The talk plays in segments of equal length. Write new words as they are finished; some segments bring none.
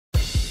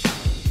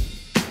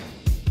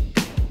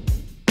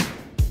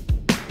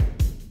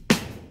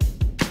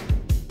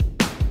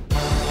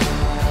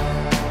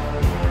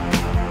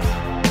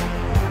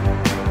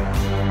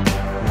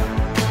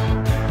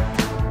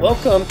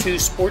Welcome to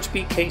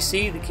SportsBeat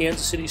KC, the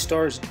Kansas City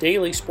Star's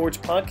daily sports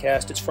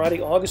podcast. It's Friday,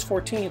 August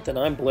 14th, and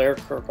I'm Blair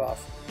Kerkhoff.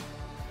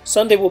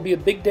 Sunday will be a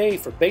big day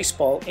for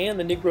baseball and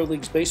the Negro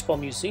Leagues Baseball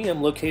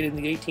Museum located in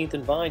the 18th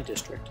and Vine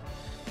District.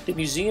 The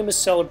museum is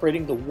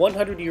celebrating the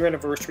 100-year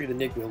anniversary of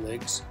the Negro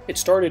Leagues. It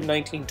started in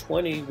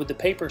 1920 with the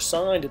paper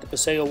signed at the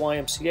Paseo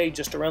YMCA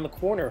just around the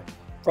corner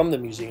from the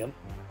museum.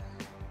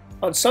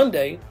 On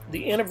Sunday,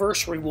 the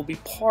anniversary will be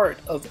part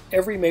of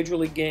every Major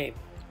League game.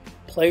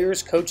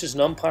 Players, coaches,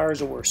 and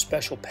umpires will wear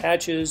special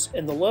patches,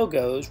 and the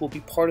logos will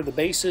be part of the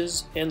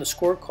bases and the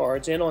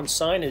scorecards and on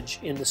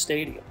signage in the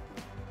stadium.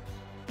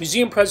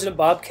 Museum President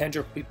Bob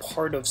Kendrick will be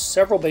part of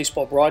several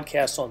baseball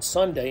broadcasts on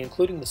Sunday,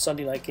 including the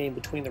Sunday night game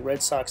between the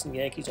Red Sox and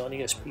Yankees on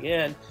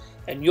ESPN,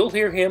 and you'll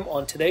hear him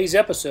on today's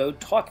episode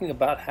talking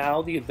about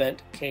how the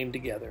event came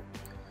together.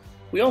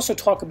 We also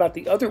talk about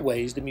the other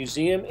ways the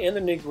museum and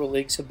the Negro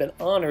Leagues have been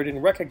honored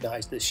and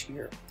recognized this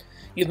year.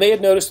 You may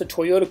have noticed the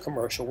Toyota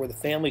commercial where the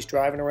family's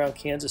driving around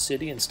Kansas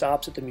City and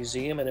stops at the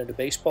museum and at a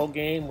baseball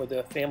game where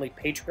the family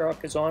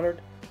patriarch is honored.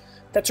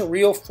 That's a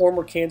real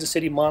former Kansas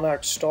City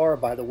Monarchs star,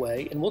 by the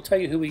way, and we'll tell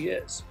you who he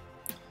is.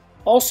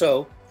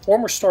 Also,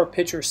 former star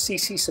pitcher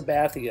CC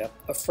Sabathia,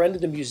 a friend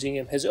of the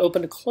museum, has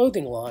opened a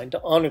clothing line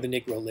to honor the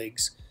Negro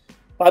Leagues.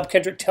 Bob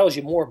Kendrick tells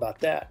you more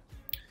about that.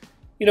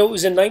 You know, it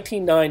was in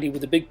 1990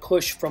 with a big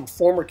push from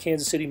former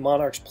Kansas City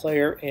Monarchs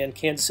player and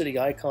Kansas City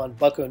icon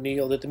Buck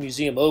O'Neil that the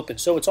museum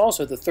opened, so it's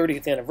also the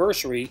 30th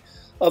anniversary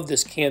of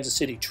this Kansas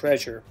City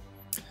treasure.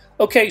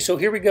 Okay, so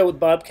here we go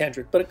with Bob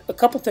Kendrick, but a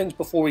couple things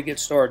before we get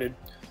started.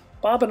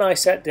 Bob and I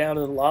sat down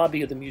in the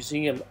lobby of the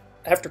museum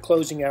after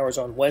closing hours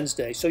on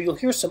Wednesday, so you'll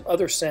hear some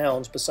other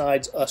sounds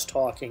besides us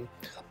talking.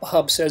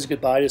 Bob says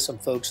goodbye to some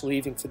folks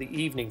leaving for the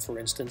evening, for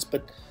instance,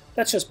 but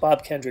that's just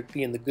Bob Kendrick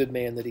being the good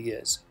man that he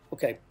is.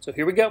 Okay, so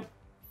here we go.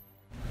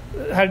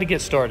 How did it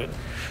get started?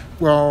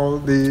 Well,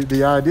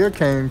 the idea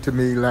came to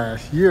me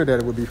last year that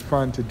it would be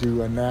fun to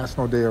do a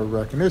National Day of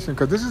Recognition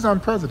because this is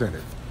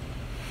unprecedented.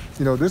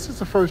 You know, this is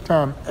the first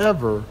time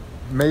ever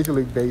Major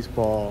League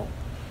Baseball,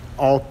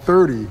 all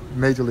 30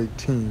 Major League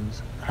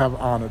teams have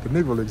honored the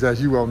Negro Leagues. As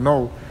you well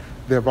know,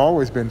 there have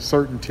always been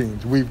certain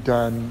teams. We've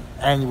done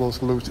annual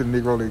salutes to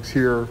the Negro Leagues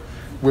here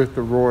with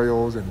the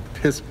Royals and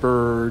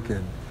Pittsburgh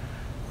and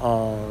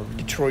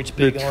Detroit's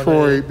big on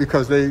Detroit,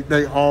 because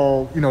they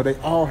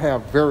all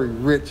have very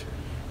rich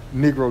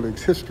Negro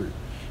Leagues history.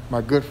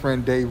 My good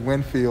friend Dave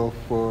Winfield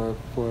for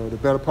the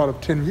better part of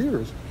 10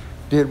 years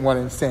did one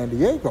in San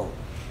Diego.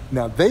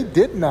 Now they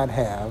did not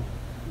have,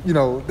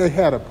 they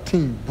had a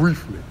team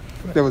briefly.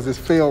 There was this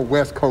failed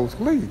West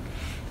Coast League,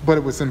 but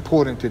it was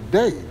important to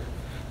Dave.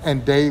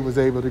 And Dave was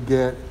able to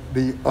get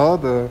the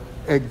other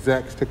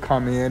execs to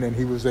come in, and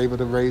he was able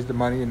to raise the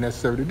money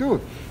necessary to do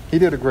it. He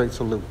did a great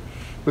salute.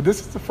 But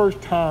this is the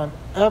first time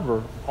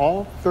ever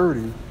all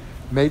 30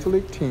 Major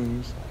League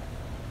teams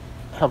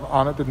have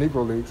honored the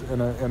Negro Leagues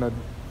in a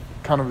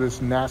kind of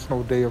this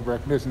National Day of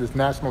Recognition, this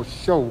national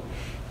show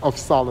of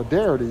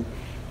solidarity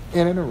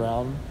in and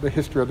around the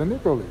history of the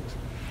Negro Leagues.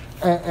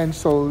 And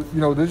so,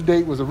 this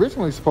date was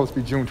originally supposed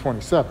to be June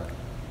 27th.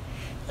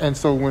 And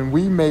so when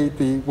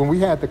we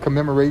had the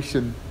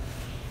commemoration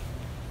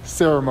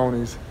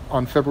ceremonies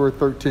on February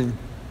 13th,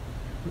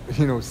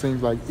 it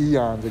seems like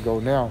eons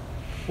ago now.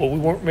 Well, we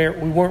weren't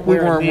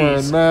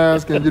wearing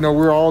masks, and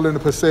we're all in the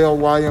Paseo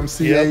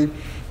YMCA. Yep.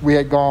 We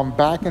had gone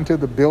back into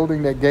the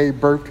building that gave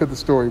birth to the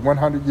story.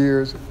 100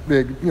 years,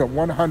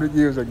 100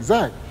 years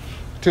exact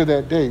to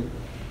that date.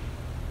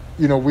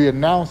 We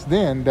announced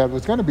then that it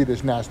was going to be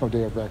this National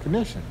Day of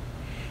Recognition,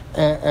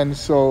 and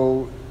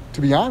so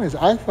to be honest,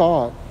 I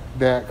thought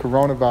that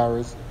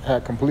coronavirus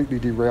had completely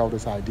derailed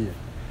this idea.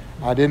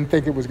 I didn't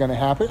think it was going to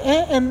happen.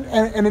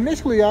 And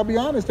initially, I'll be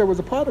honest, there was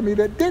a part of me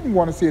that didn't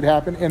want to see it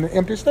happen in an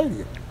empty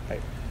stadium. Right.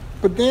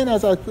 But then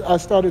as I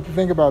started to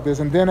think about this,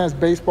 and then as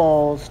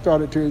baseball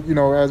started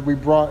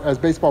to, as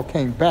baseball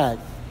came back,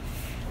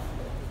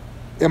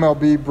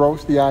 MLB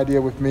broached the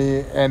idea with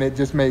me, and it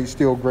just made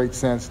still great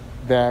sense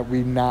that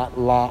we not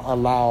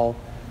allow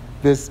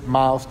this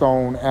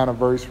milestone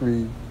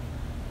anniversary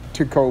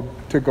to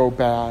go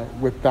by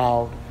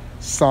without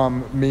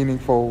some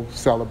meaningful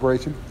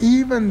celebration,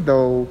 even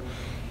though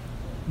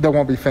there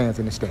won't be fans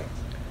in the stands.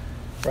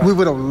 Right. We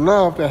would have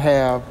loved to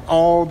have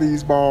all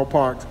these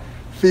ballparks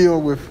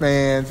filled with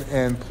fans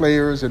and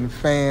players and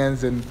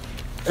fans and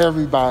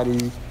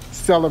everybody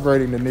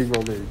celebrating the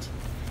Negro Leagues.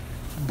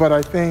 But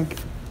I think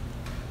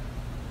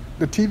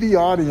the TV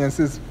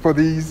audiences for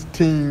these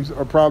teams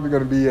are probably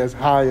going to be as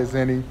high as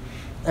any,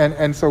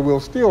 and so we'll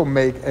still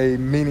make a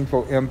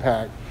meaningful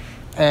impact.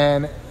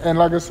 And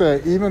like I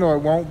said, even though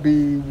it won't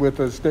be with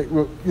it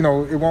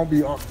won't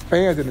be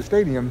fans in the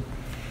stadium,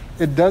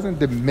 it doesn't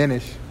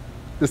diminish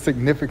the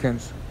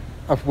significance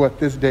of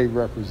what this day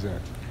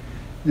represents.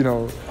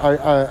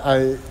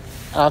 I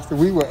after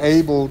we were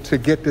able to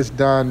get this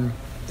done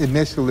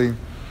initially,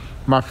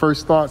 my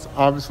first thoughts,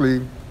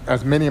 obviously,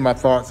 as many of my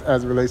thoughts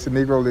as it relates to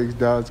Negro Leagues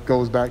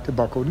goes back to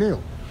Buck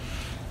O'Neil.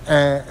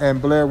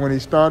 And Blair, when he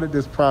started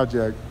this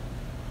project,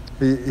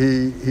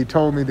 he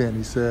told me then,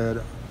 he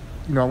said,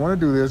 I want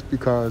to do this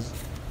because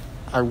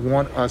I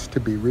want us to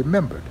be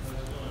remembered.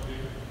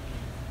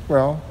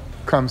 Well,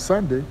 come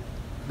Sunday,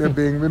 they're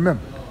being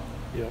remembered.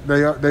 Yep.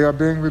 They are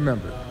being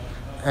remembered.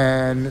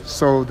 And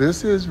so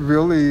this is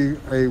really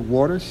a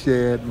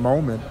watershed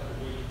moment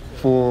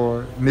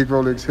for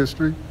Negro Leagues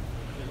history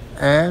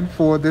and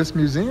for this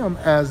museum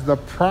as the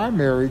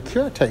primary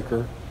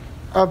caretaker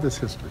of this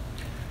history.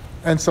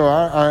 And so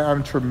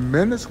I'm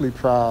tremendously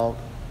proud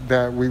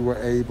that we were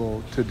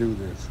able to do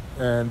this,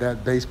 and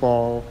that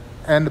baseball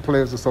and the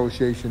Players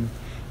Association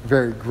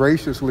very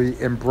graciously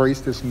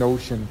embraced this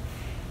notion,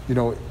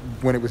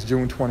 when it was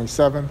June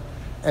 27th,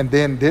 and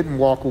then didn't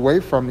walk away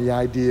from the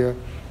idea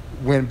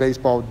when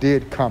baseball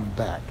did come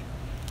back.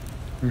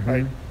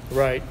 Mm-hmm.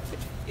 Right.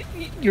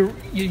 You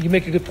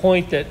make a good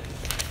point that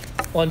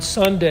on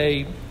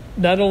Sunday,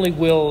 not only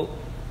will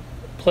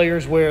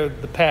players wear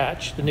the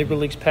patch, the Negro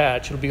Leagues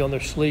patch, it'll be on their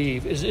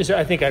sleeve.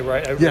 I think I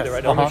read that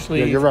right, on their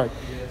sleeve. Yeah, you're right.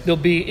 There'll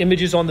be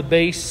images on the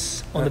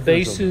bases, and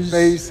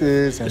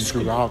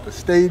throughout the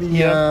stadium.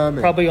 Yeah,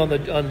 probably on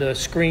the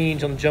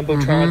screens, on the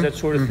jumbotrons, that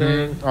sort of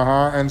thing.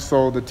 And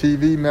so the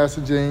TV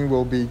messaging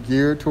will be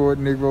geared toward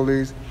Negro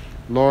Leagues.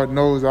 Lord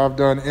knows I've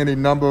done any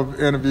number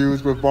of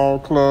interviews with ball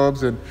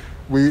clubs, and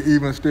we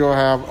even still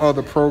have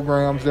other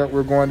programs that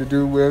we're going to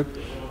do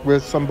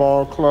with some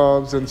ball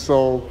clubs. And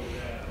so,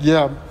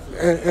 yeah,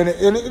 and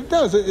it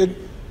does.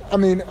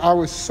 I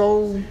was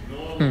so...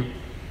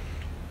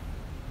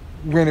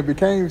 When it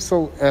became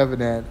so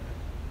evident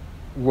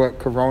what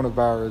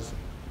coronavirus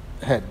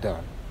had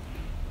done,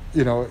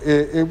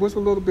 it was a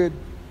little bit,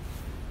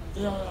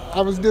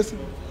 I was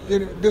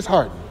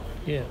disheartened.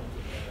 Yeah.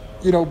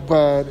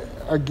 But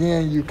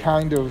again, you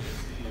kind of,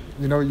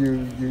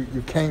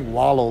 you can't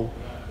wallow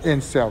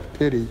in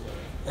self-pity.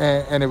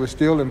 And it was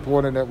still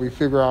important that we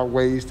figure out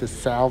ways to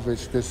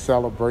salvage this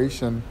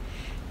celebration.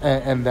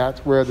 And that's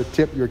where the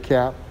tip your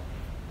cap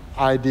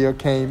idea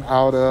came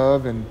out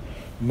of. And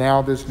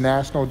now this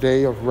National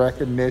Day of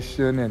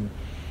Recognition and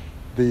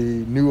the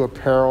new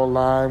apparel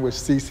line with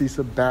CC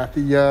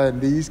Sabathia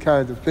and these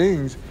kinds of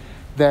things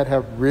that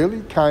have really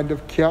kind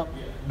of kept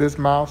this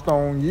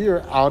milestone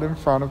year out in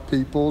front of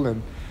people.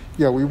 And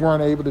yeah, we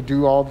weren't able to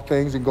do all the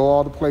things and go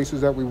all the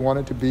places that we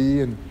wanted to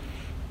be,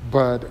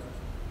 but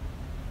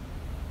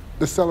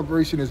the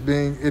celebration is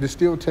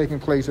still taking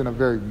place in a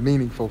very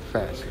meaningful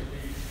fashion.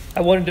 I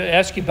wanted to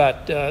ask you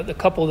about a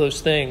couple of those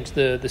things,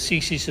 the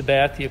CC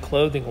Sabathia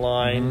clothing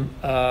line.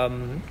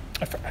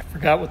 I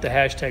forgot what the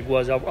hashtag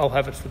was. I'll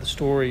have it for the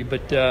story.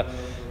 But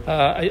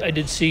I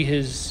did see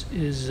his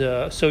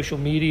social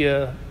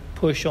media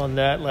push on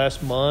that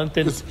last month,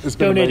 and it's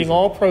donating amazing.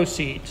 All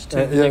proceeds to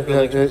the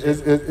Negro Leagues.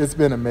 It's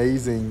been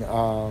amazing.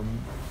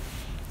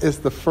 It's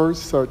the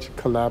first such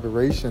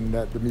collaboration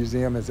that the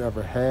museum has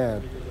ever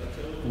had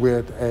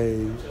with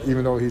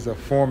even though he's a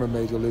former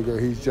major leaguer,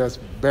 he's just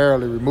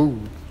barely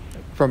removed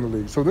from the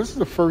league. So this is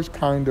the first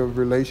kind of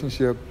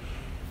relationship,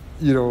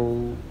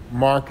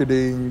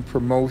 marketing,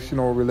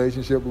 promotional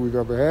relationship we've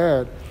ever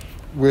had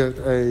with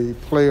a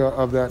player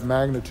of that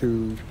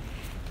magnitude.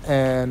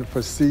 And for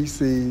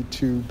CC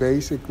to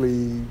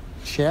basically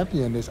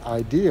champion this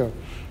idea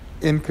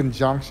in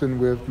conjunction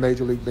with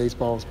Major League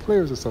Baseball's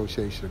Players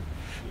Association.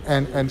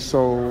 And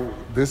so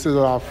this is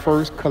our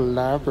first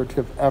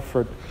collaborative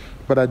effort,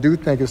 but I do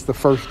think it's the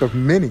first of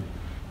many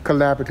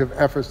collaborative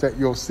efforts that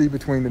you'll see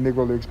between the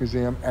Negro Leagues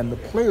Museum and the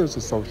Players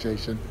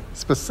Association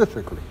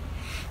specifically.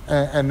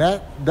 And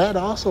that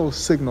also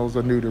signals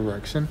a new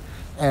direction,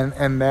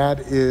 and that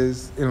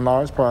is in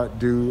large part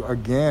due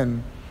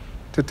again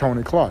to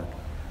Tony Clark,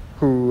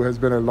 who has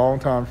been a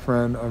longtime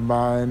friend of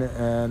mine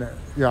and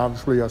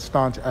obviously a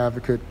staunch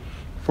advocate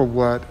for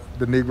what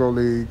the Negro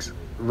Leagues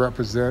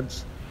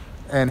represents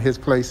and his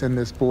place in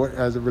this sport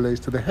as it relates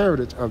to the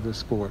heritage of this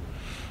sport.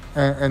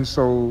 And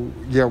so,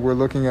 we're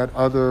looking at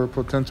other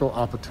potential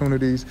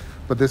opportunities,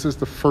 but this is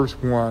the first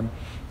one.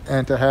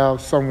 And to have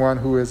someone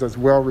who is as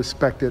well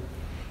respected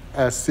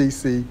as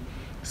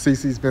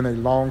Cece's been a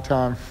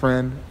longtime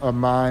friend of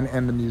mine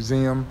and the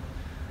museum.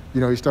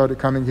 He started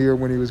coming here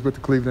when he was with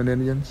the Cleveland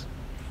Indians,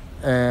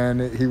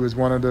 and he was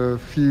one of the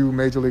few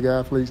major league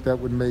athletes that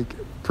would make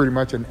pretty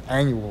much an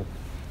annual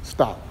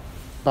stop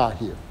by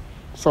here.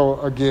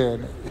 So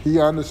again, he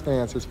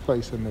understands his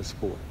place in this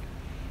sport.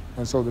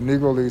 And so the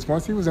Negro Leagues,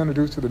 once he was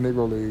introduced to the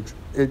Negro Leagues,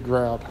 it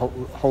grabbed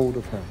hold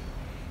of him.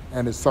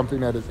 And it's something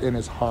that is in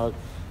his heart.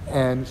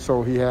 And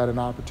so he had an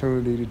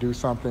opportunity to do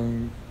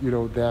something,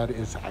 that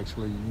is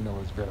actually,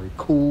 is very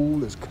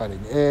cool, is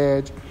cutting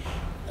edge.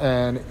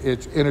 And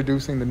it's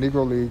introducing the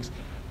Negro Leagues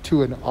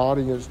to an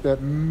audience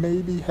that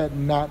maybe had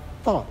not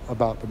thought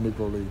about the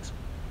Negro Leagues,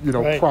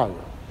 right. Prior.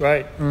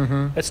 Right.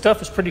 Mm-hmm. That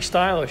stuff is pretty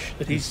stylish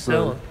that he's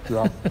selling.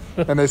 Yeah.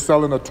 And they're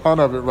selling a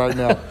ton of it right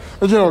now.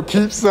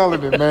 Keep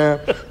selling it, man.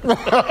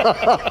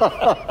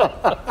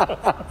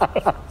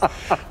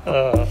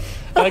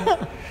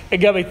 It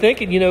got me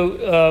thinking,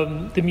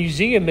 the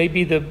museum may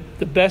be the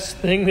best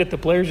thing that the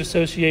Players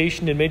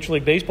Association and Major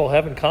League Baseball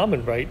have in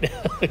common right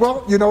now.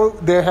 Well,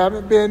 there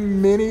haven't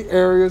been many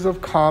areas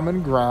of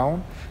common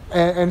ground.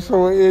 And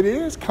so it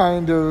is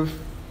kind of,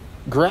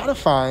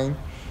 gratifying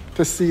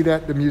to see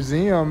that the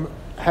museum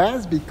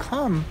has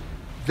become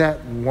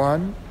that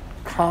one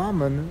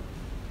common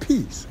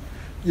piece.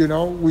 You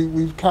know,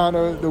 we've kind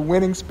of, the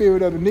winning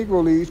spirit of the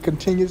Negro Leagues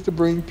continues to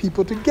bring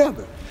people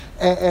together.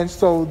 And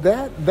so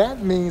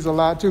that means a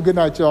lot too. Good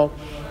night, y'all.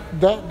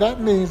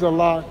 That means a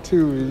lot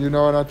too, you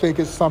know, and I think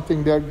it's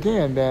something that,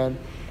 again, that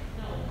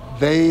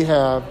they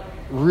have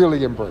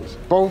really embraced,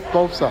 both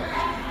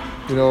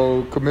sides. You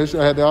know,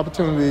 I had the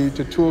opportunity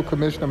to tour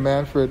Commissioner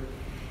Manfred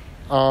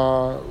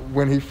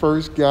when he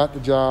first got the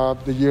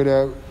job the year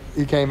that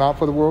he came out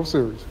for the World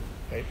Series.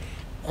 Right.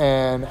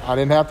 And I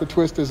didn't have to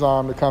twist his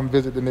arm to come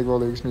visit the Negro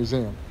Leagues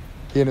Museum.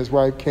 He and his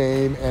wife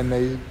came, and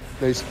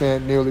they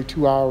spent nearly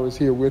 2 hours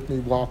here with me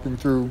walking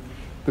through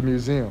the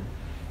museum.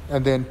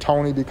 And then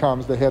Tony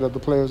becomes the head of the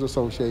Players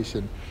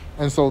Association.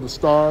 And so the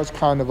stars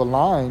kind of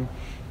align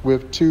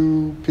with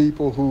two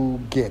people who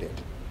get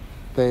it.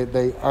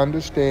 They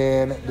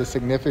understand the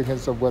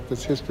significance of what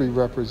this history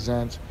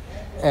represents,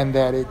 and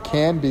that it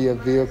can be a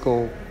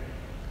vehicle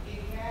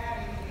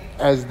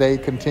as they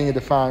continue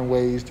to find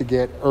ways to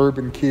get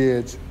urban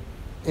kids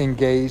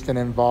engaged and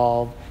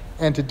involved.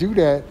 And to do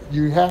that,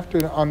 you have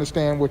to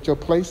understand what your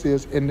place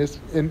is in this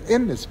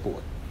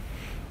sport.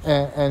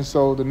 And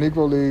so the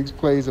Negro Leagues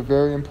plays a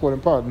very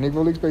important part.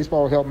 Negro Leagues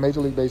Baseball helped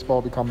Major League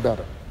Baseball become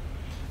better.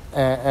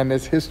 And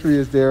this history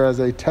is there as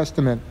a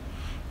testament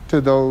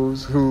to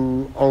those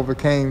who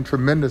overcame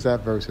tremendous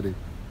adversity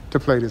to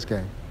play this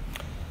game.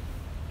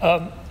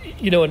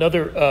 You know,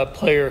 another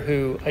player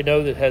who I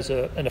know that has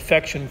an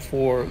affection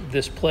for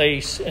this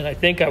place, and I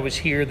think I was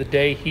here the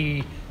day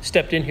he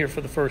stepped in here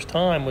for the first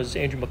time, was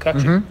Andrew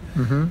McCutchen.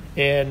 Mm-hmm, mm-hmm.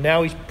 And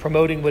now he's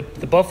promoting with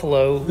the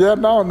Buffalo. Yeah,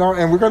 no,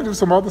 and we're going to do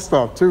some other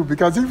stuff too,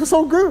 because he was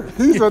so good.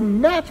 He's a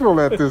natural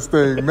at this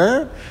thing,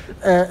 man.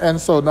 And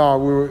so,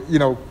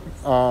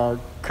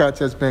 Kutch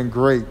has been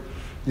great.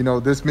 You know,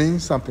 this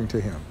means something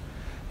to him.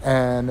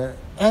 And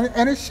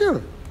it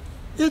should.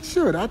 It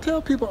should. I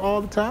tell people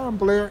all the time,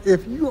 Blair,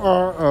 if you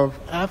are of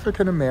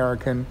African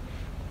American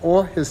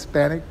or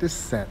Hispanic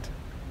descent,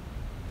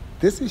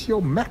 this is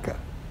your Mecca.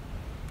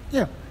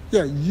 Yeah,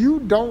 you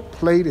don't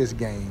play this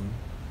game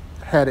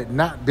had it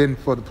not been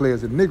for the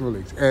players in Negro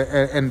Leagues.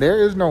 And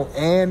there is no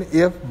and,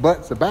 if,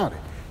 buts about it.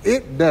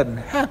 It doesn't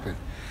happen.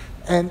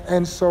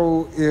 And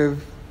so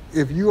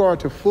if you are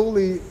to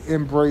fully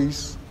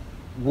embrace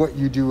what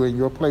you do in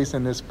your place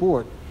in this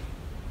sport,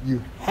 you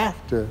have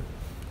to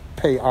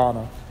pay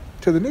honor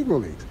to the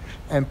Negro Leagues.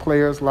 And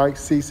players like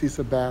CeCe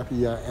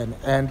Sabathia and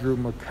Andrew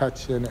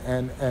McCutchen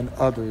and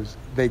others,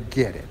 they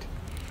get it.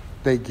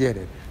 They get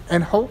it.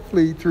 And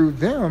hopefully through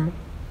them,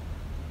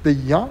 the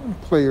young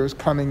players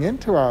coming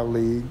into our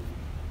league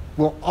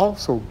will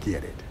also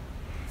get it.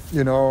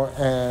 You know,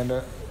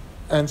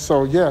 and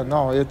so,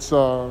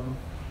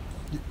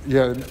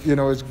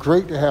 it's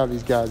great to have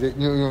these guys. It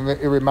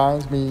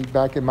reminds me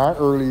back in my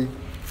early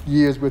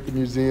years with the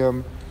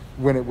museum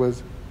when it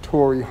was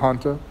Torrey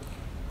Hunter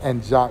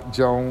and Jock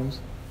Jones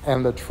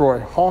and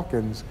LaTroy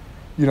Hawkins,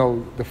 you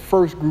know, the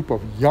first group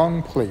of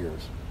young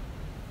players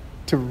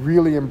to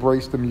really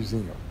embrace the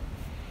museum.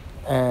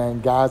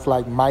 And guys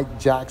like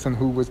Mike Jackson,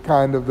 who was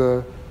kind of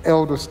the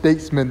elder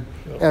statesman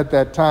at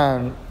that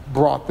time,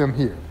 brought them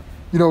here.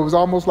 You know, it was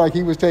almost like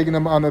he was taking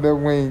them under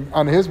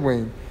his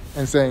wing,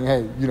 and saying,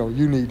 hey, you know,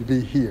 you need to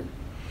be here.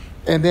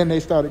 And then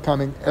they started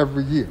coming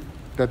every year,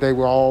 that they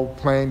were all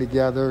playing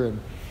together, and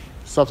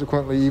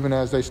subsequently, even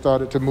as they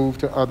started to move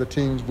to other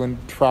teams when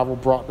travel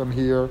brought them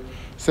here.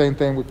 Same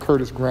thing with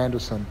Curtis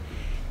Granderson.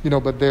 You know,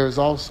 but there's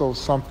also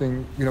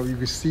something, you know, you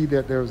can see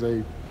that there's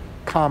a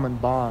common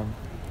bond.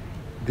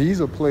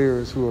 These are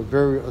players who are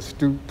very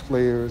astute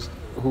players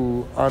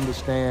who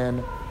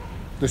understand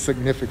the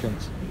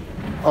significance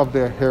of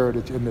their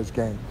heritage in this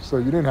game. So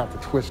you didn't have to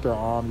twist their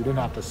arm. You didn't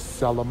have to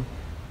sell them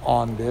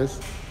on this.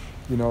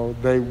 You know,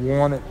 they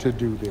wanted to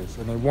do this,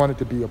 and they wanted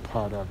to be a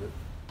part of it.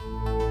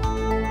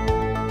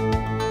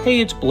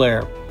 Hey, it's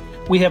Blair.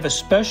 We have a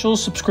special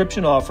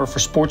subscription offer for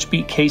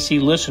SportsBeat KC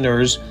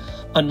listeners,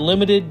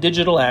 unlimited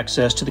digital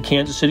access to the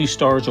Kansas City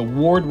Star's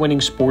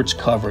award-winning sports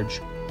coverage.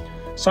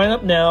 Sign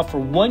up now for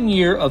 1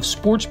 year of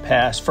Sports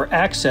Pass for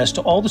access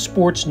to all the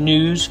sports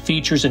news,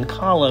 features, and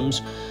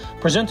columns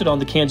presented on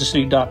the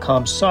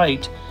kansascity.com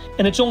site,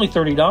 and it's only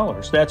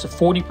 $30. That's a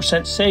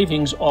 40%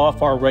 savings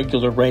off our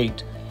regular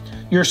rate.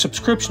 Your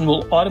subscription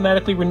will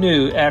automatically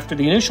renew after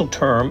the initial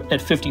term at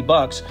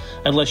 $50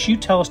 unless you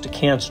tell us to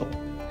cancel.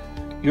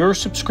 Your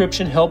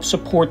subscription helps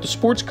support the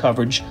sports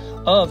coverage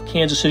of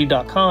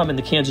kansascity.com and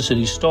the Kansas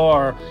City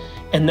Star,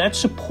 and that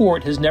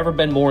support has never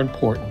been more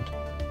important.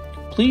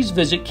 Please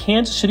visit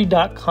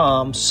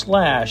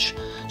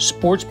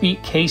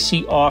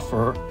kansascity.com/SportsBeatKC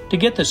offer to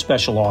get this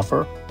special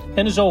offer.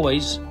 And as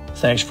always,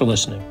 thanks for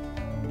listening.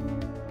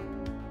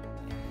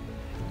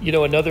 You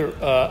know, another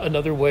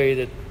way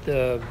that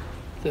the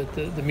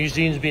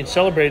museum's being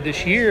celebrated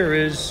this year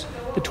is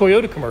the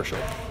Toyota commercial.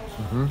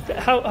 Mm-hmm.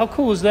 How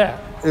cool is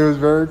that? It was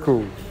very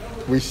cool.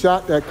 We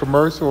shot that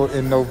commercial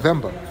in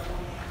November,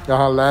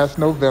 last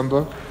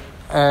November,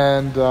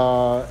 and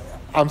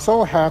I'm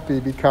so happy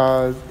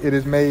because it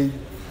has made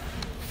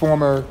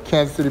former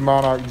Kansas City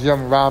Monarch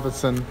Jim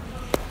Robinson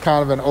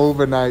kind of an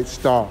overnight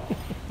star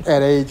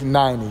at age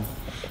 90.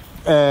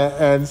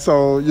 And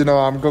so,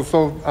 I'm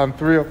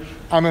thrilled.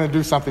 I'm going to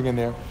do something in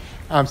there.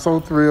 I'm so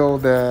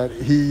thrilled that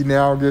he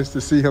now gets to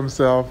see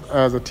himself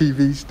as a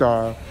TV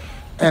star.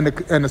 And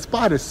the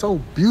spot is so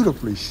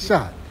beautifully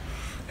shot.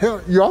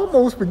 Hell, you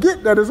almost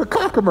forget that it's a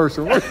car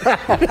commercial. But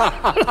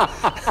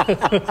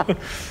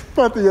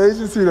the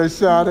agency that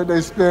shot it,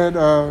 they spent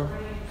a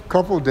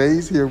couple of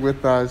days here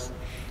with us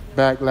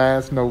back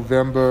last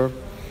November.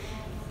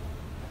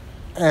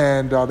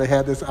 And they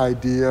had this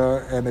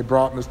idea, and they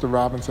brought Mr.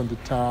 Robinson to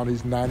town.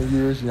 He's 90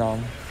 years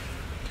young.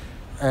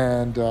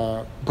 And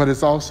but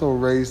it's also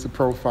raised the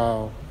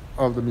profile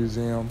of the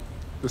museum,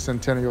 the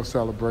centennial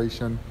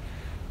celebration.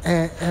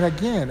 And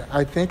again,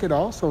 I think it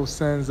also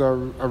sends a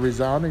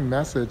resounding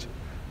message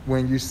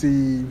when you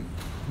see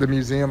the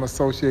museum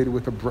associated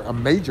with a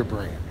major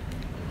brand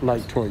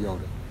like Toyota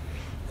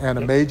and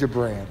a major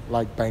brand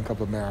like Bank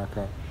of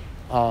America.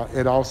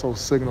 It also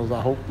signals,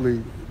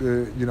 hopefully,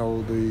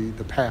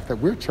 the path that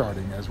we're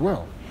charting as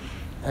well.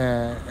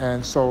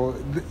 And so,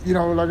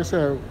 like I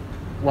said,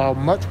 while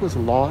much was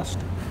lost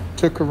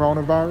to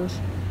coronavirus,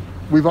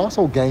 we've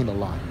also gained a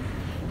lot.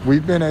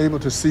 We've been able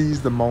to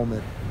seize the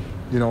moment,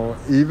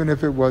 even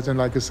if it wasn't,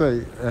 like I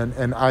say,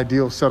 an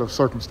ideal set of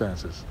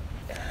circumstances.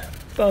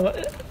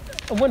 I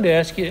wanted to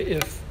ask you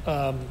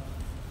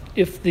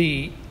if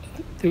the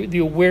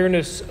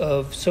awareness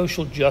of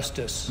social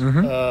justice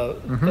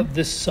of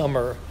this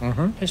summer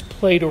has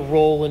played a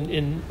role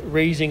in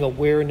raising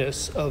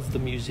awareness of the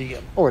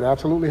museum. Oh, it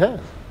absolutely has.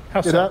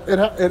 How so? It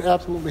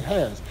absolutely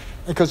has.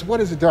 Because what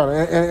has it done?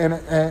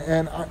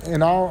 And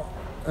in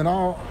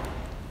all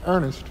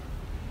earnest,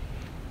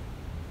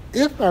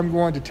 if I'm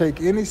going to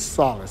take any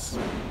solace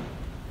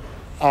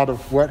out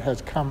of what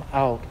has come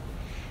out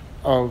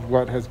of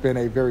what has been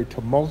a very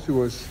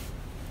tumultuous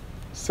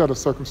set of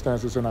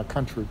circumstances in our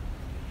country,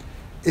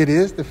 it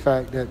is the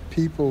fact that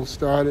people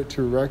started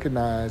to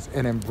recognize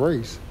and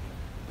embrace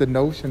the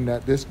notion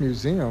that this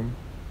museum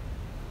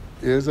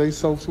is a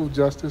social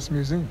justice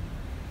museum.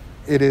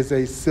 It is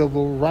a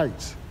civil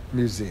rights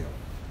museum.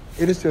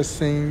 It is just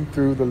seen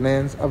through the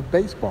lens of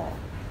baseball.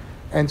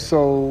 And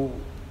so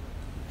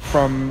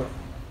from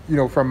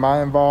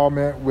my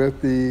involvement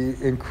with the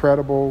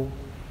incredible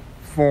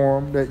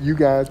forum that you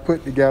guys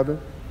put together,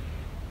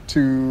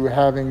 to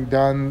having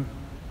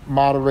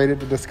moderated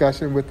the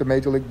discussion with the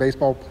Major League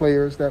Baseball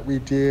players that we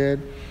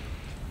did,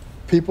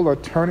 people are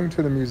turning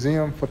to the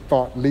museum for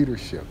thought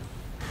leadership.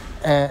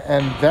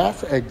 And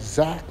that's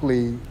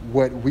exactly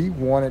what we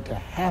wanted to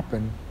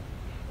happen.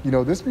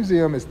 This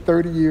museum is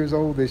 30 years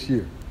old this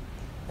year.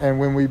 And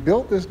when we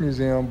built this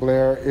museum,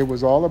 Blair, it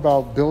was all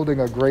about building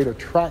a great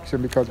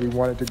attraction because we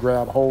wanted to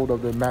grab hold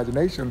of the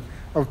imagination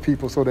of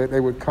people so that they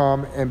would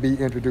come and be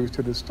introduced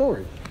to the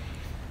story.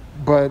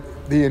 But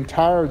the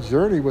entire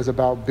journey was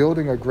about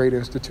building a great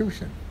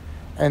institution.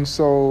 And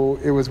so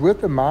it was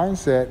with the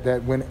mindset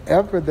that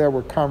whenever there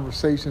were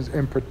conversations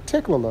in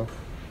particular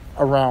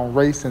around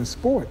race and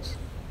sports,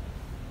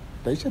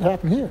 they should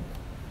happen here.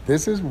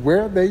 This is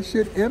where they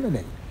should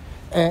emanate.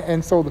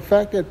 And so the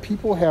fact that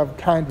people have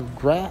kind of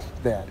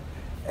grasped that,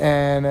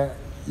 and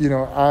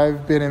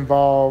I've been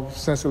involved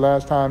since the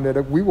last time that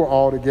we were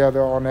all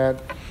together on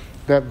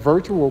that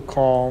virtual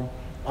call.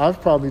 I've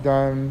probably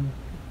done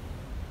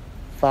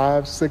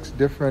 5-6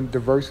 different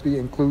diversity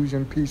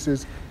inclusion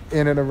pieces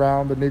in and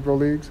around the Negro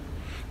Leagues.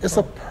 It's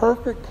a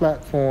perfect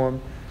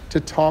platform to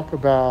talk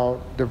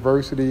about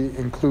diversity,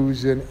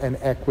 inclusion, and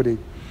equity.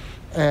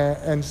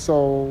 And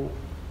so,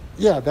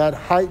 that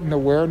heightened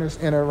awareness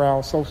in and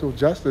around social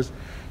justice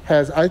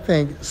has, I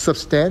think,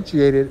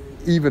 substantiated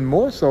even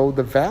more so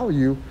the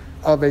value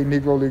of a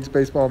Negro Leagues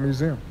Baseball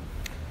Museum.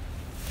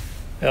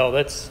 Well,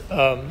 that's,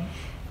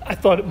 I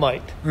thought it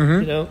might,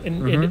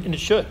 and it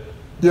should.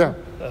 Yeah,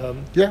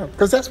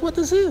 because that's what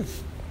this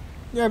is.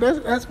 Yeah,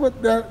 that's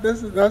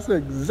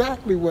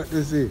exactly what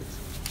this is.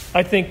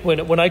 I think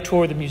when I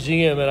tour the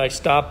museum and I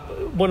stop,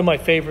 one of my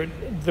favorite,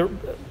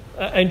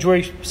 I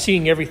enjoy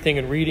seeing everything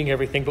and reading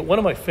everything, but one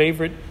of my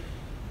favorite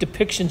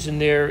depictions in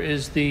there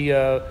is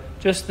the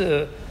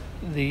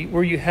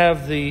where you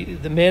have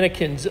the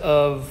mannequins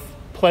of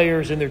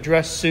players in their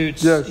dress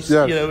suits. Yes.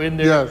 In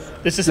their,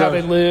 this is how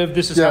they live.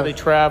 This is how they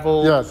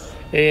travel. Yes.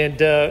 And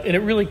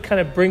it really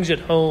kind of brings it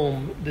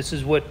home. This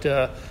is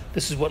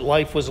what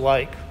life was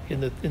like in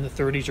the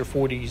 30s or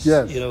 40s.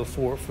 Yes.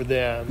 For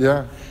them.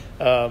 Yeah.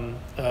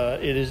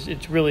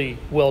 It's really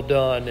well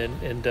done,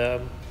 and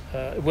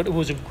it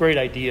was a great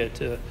idea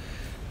to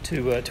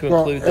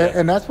include that.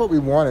 And that's what we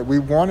wanted. We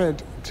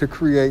wanted to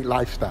create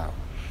lifestyle.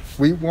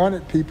 We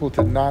wanted people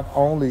to not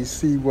only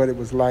see what it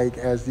was like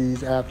as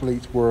these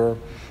athletes were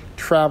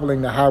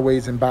traveling the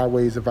highways and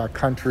byways of our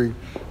country,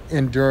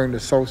 enduring the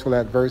social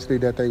adversity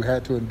that they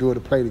had to endure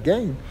to play the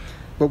game,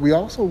 but we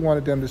also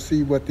wanted them to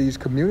see what these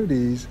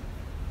communities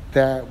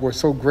that were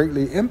so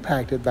greatly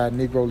impacted by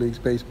Negro Leagues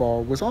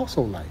Baseball was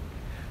also like.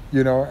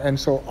 And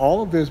so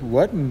all of this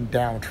wasn't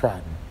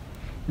downtrodden.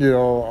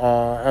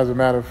 As a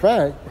matter of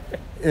fact,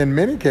 in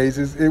many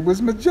cases, it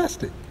was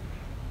majestic.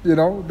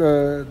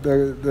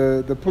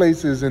 The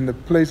places and the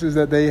places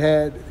that they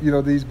had,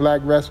 these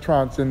black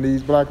restaurants and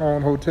these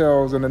black-owned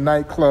hotels and the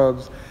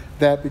nightclubs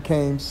that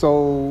became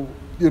so,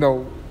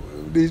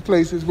 these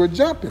places were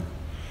jumping.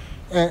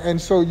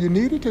 And so you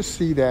needed to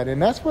see that.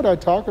 And that's what I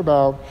talk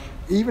about,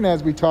 even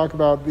as we talk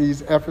about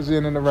these efforts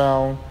in and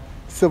around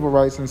civil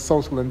rights and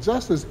social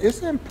injustice.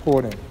 It's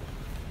important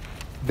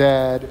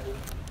that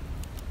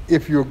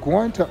if you're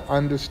going to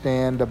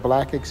understand the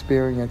black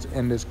experience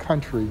in this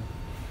country,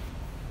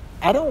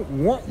 I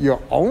don't want your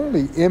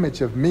only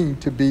image of me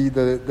to be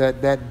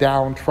that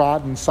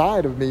downtrodden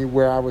side of me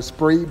where I was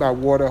sprayed by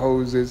water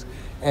hoses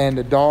and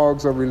the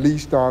dogs are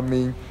released on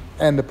me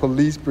and the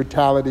police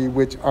brutality,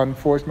 which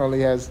unfortunately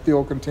has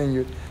still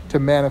continued to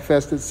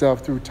manifest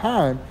itself through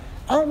time.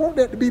 I don't want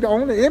that to be the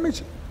only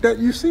image that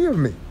you see of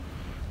me.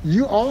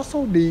 You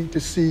also need to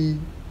see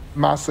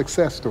my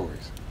success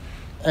stories.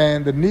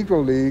 And the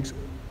Negro Leagues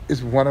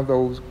is one of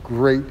those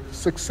great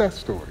success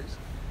stories.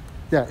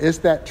 Yeah, it's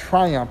that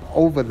triumph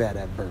over that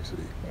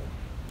adversity.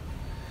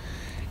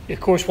 Of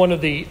course, one of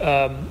the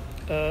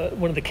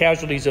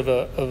casualties of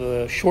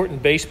a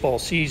shortened baseball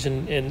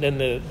season and then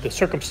the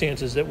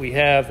circumstances that we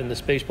have in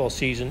this baseball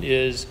season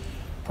is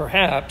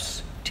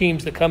perhaps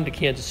teams that come to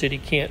Kansas City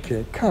can't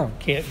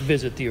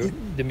visit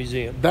the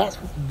museum.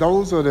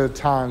 Those are the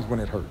times when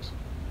it hurts.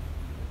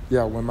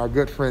 Yeah, when my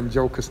good friend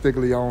Joe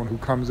Castiglione, who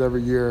comes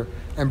every year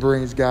and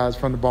brings guys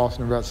from the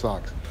Boston Red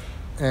Sox,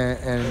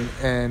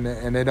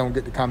 and they don't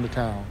get to come to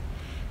town,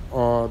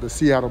 or the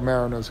Seattle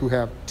Mariners, who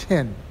have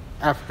 10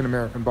 African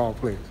American ball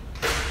players.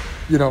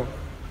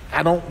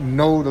 I don't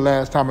know the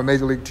last time a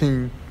major league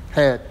team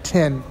had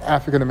 10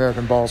 African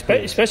American ball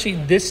players, especially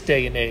this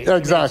day and age.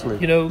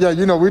 Exactly.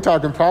 We're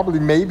talking probably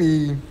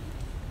maybe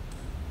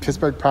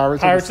Pittsburgh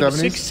Pirates in the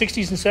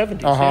 60s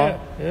and 70s.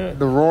 Yeah.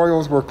 The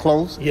Royals were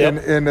close in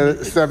the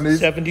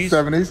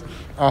 70s.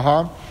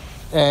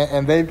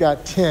 And they've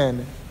got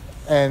 10.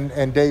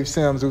 And Dave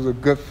Sims, who's a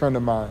good friend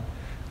of mine,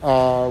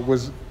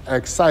 was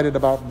excited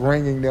about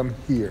bringing them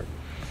here.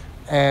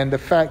 And the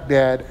fact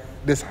that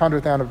this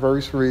 100th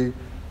anniversary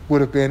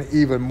would have been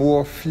even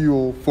more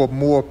fuel for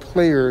more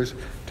players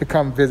to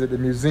come visit the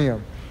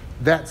museum,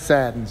 that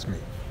saddens me.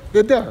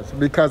 It does,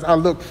 because I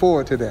look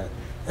forward to that.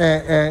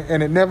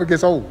 And it never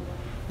gets old.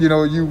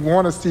 You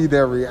want to see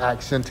their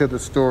reaction to the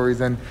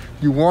stories, and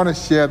you want to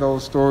share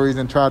those stories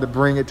and try to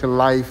bring it to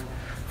life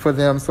for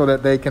them so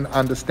that they can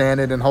understand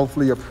it and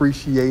hopefully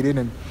appreciate it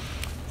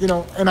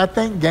and I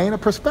think gain a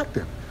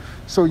perspective.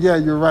 So yeah,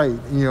 you're right.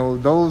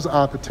 Those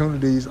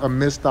opportunities are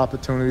missed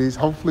opportunities.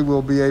 Hopefully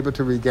we'll be able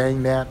to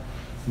regain that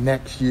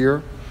next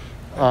year.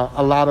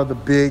 A lot of the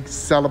big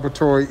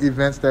celebratory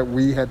events that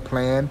we had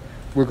planned,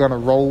 we're going to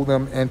roll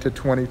them into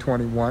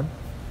 2021.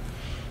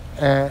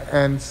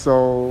 And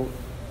so,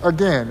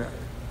 again,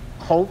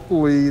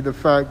 hopefully the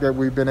fact that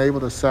we've been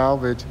able to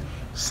salvage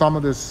some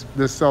of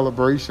this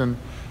celebration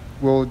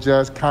will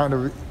just kind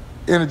of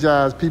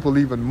energize people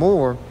even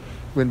more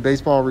when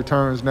baseball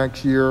returns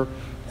next year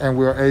and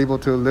we're able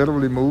to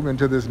literally move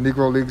into this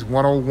Negro Leagues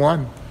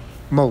 101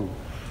 mode.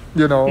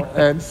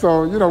 And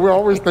so, we're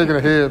always thinking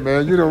ahead,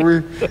 man.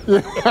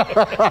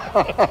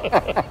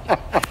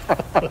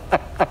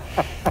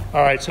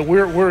 All right, so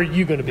where are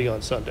you going to be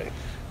on Sunday?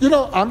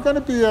 I'm going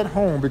to be at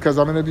home because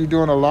I'm going to be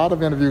doing a lot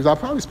of interviews. I'll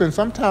probably spend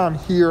some time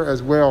here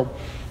as well.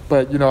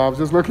 But, I was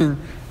just looking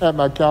at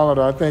my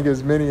calendar. I think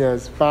as many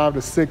as 5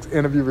 to 6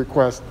 interview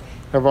requests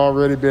have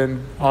already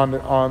been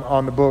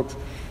on the books,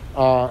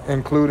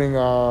 including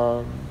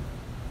the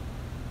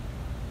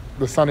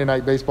Sunday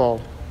night baseball.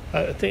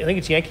 I think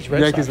it's Yankees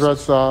Red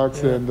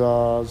Sox, yeah. And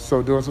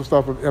so doing some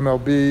stuff with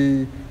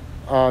MLB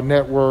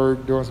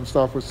Network, doing some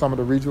stuff with some of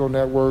the regional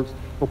networks.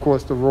 Of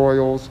course, the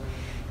Royals.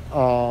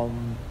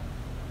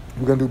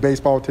 We're going to do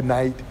baseball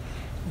tonight.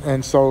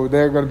 And so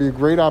they're going to be a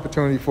great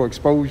opportunity for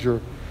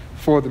exposure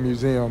for the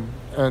museum.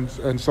 And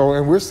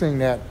we're seeing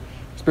that.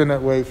 It's been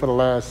that way for the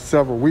last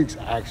several weeks,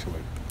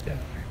 actually.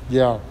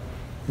 Yeah.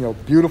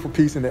 Beautiful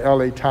piece in the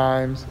LA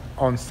Times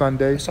on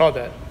Sunday. I saw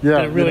that. Yeah.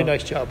 Did a really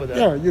nice job with that.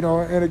 Yeah,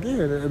 and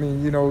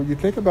again, you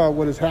think about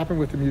what has happened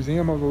with the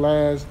museum over the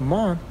last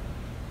month,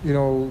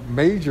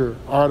 major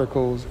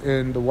articles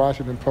in the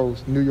Washington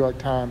Post, New York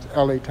Times,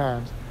 LA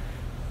Times.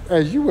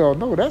 As you well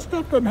know, that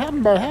stuff doesn't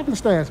happen by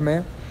happenstance,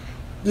 man.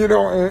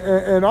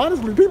 And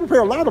honestly, people pay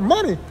a lot of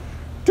money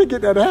to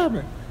get that to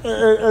happen.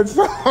 And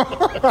so,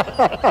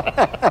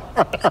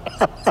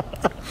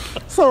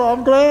 so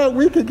I'm glad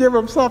we could give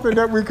them something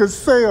that we could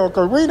sell,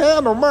 because we didn't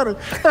have no money.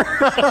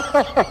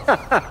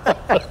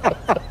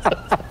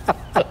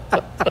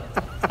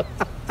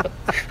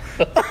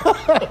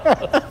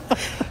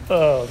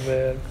 Oh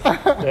man,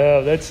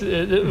 no,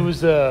 it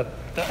was.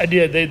 I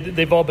did.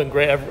 They've all been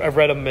great. I've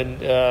read them,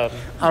 and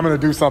I'm going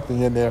to do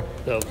something in there.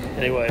 So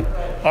anyway,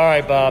 all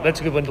right, Bob.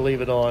 That's a good one to leave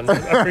it on. I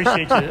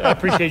appreciate you. I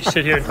appreciate you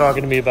sitting here and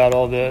talking to me about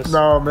all this.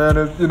 No, man.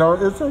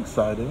 It's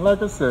exciting.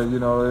 Like I said,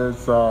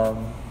 it's when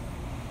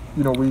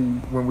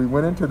we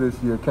came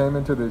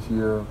into this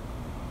year,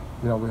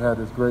 we had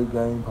this great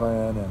game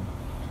plan,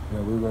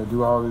 and we were going to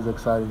do all these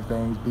exciting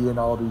things, be in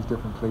all these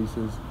different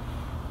places.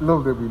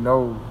 Little did we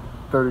know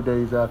 30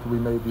 days after we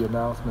made the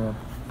announcement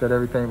that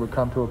everything would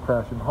come to a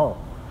crashing halt.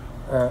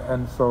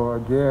 And so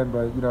again,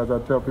 but as I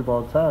tell people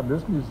all the time,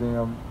 this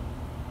museum,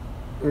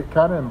 it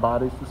kind of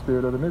embodies the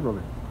spirit of the Negro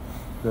Leagues.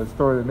 The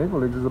story of the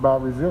Negro Leagues is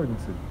about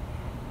resiliency.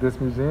 This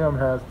museum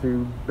has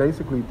to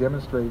basically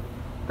demonstrate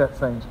that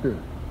same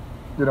spirit,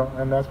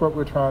 and that's what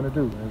we're trying to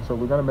do. And so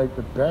we're going to make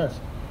the best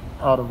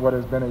out of what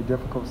has been a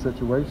difficult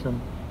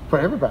situation for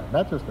everybody,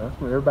 not just us,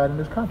 for everybody in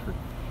this country.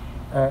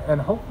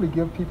 And hopefully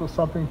give people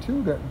something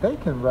too that they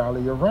can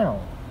rally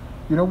around.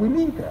 We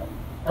need that.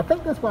 I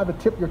think that's why the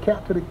tip your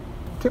cap to the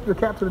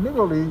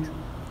Negro Leagues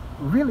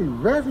really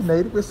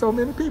resonated with so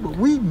many people.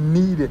 We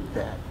needed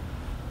that.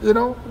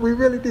 We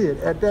really did.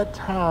 At that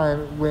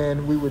time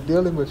when we were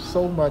dealing with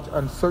so much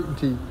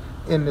uncertainty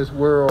in this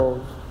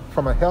world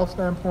from a health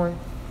standpoint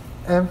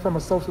and from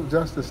a social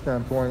justice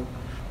standpoint,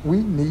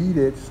 we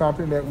needed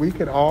something that we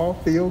could all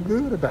feel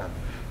good about.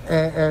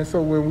 And so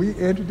when we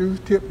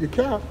introduced Tip Your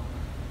Cap,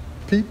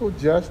 people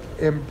just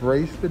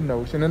embrace the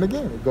notion. And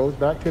again, it goes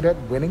back to that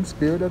winning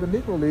spirit of the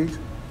Negro Leagues,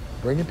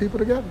 bringing people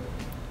together.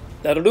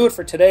 That'll do it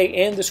for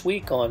today and this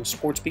week on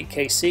SportsBeat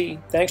KC.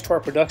 Thanks to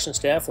our production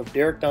staff of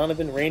Derek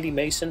Donovan, Randy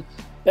Mason,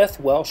 Beth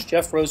Welsh,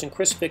 Jeff Rosen,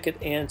 Chris Fickett,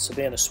 and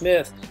Savannah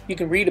Smith. You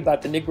can read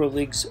about the Negro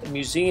Leagues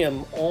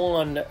Museum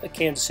on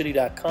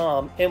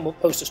kansascity.com, and we'll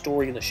post a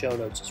story in the show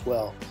notes as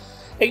well.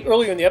 Hey,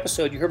 earlier in the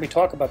episode, you heard me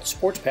talk about the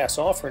Sports Pass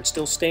offer, and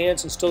still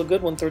stands, and still a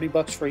good one,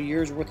 $30 for a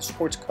year's worth of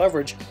sports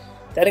coverage.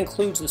 That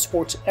includes the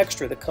Sports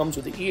Extra that comes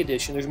with the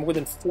e-edition. There's more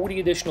than 40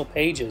 additional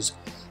pages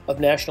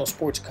of national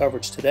sports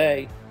coverage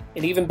today.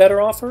 An even better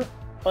offer?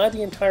 Buy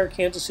the entire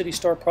Kansas City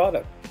Star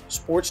product.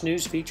 Sports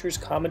news, features,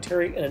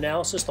 commentary, and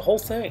analysis, the whole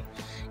thing.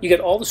 You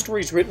get all the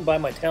stories written by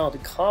my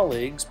talented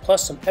colleagues,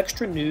 plus some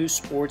extra news,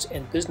 sports,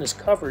 and business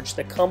coverage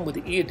that come with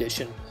the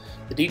e-edition.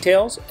 The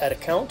details at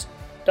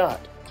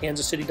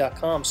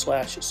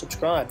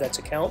account.kansascity.com/subscribe. That's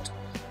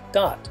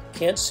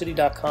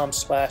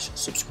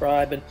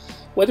account.kansascity.com/subscribe. And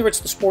whether it's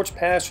the Sports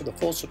Pass or the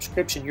full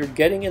subscription, you're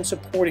getting and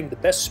supporting the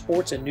best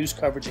sports and news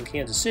coverage in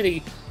Kansas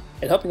City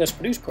and helping us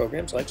produce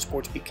programs like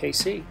SportsBeat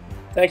KC.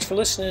 Thanks for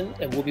listening,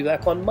 and we'll be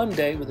back on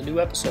Monday with a new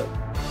episode.